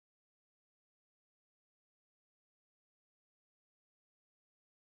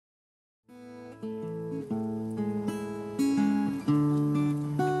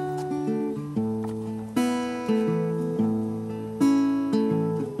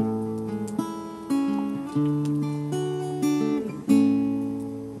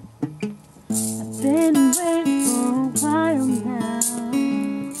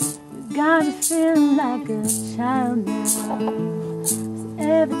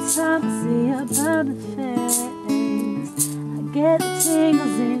time I see your perfect face, I get the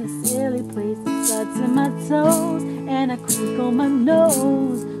tingles in a silly place. It starts in my toes and I creak on my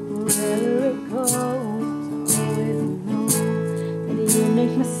nose. Wherever it goes, I always know that you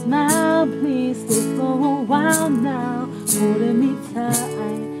make me smile. Please stay for a while now, holding me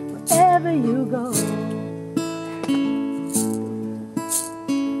tight wherever you go.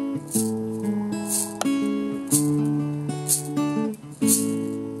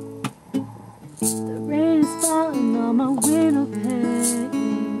 On my window pane,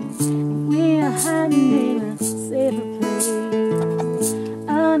 and we are hiding in a safer place,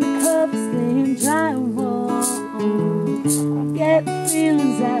 undercover, staying dry and warm. I get the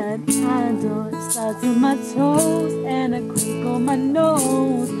feelings that I adore. It starts in my toes and I creak on my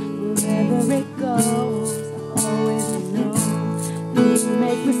nose. Wherever it goes, I always know that you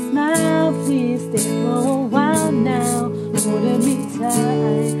make me smile. Please stay for a while now, holding me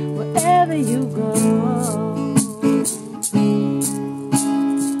tight wherever you go.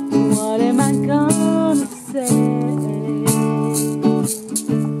 What am I gonna say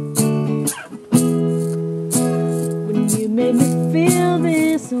when you made me feel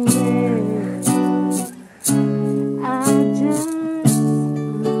this way? I just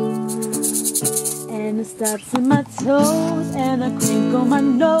and it stops in my toes and I creak on my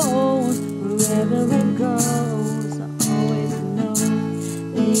nose. Wherever it goes, I always know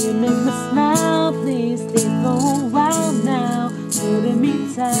that you make me smile. Please stay for a while now, holding me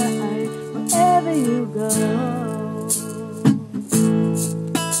tight wherever you go.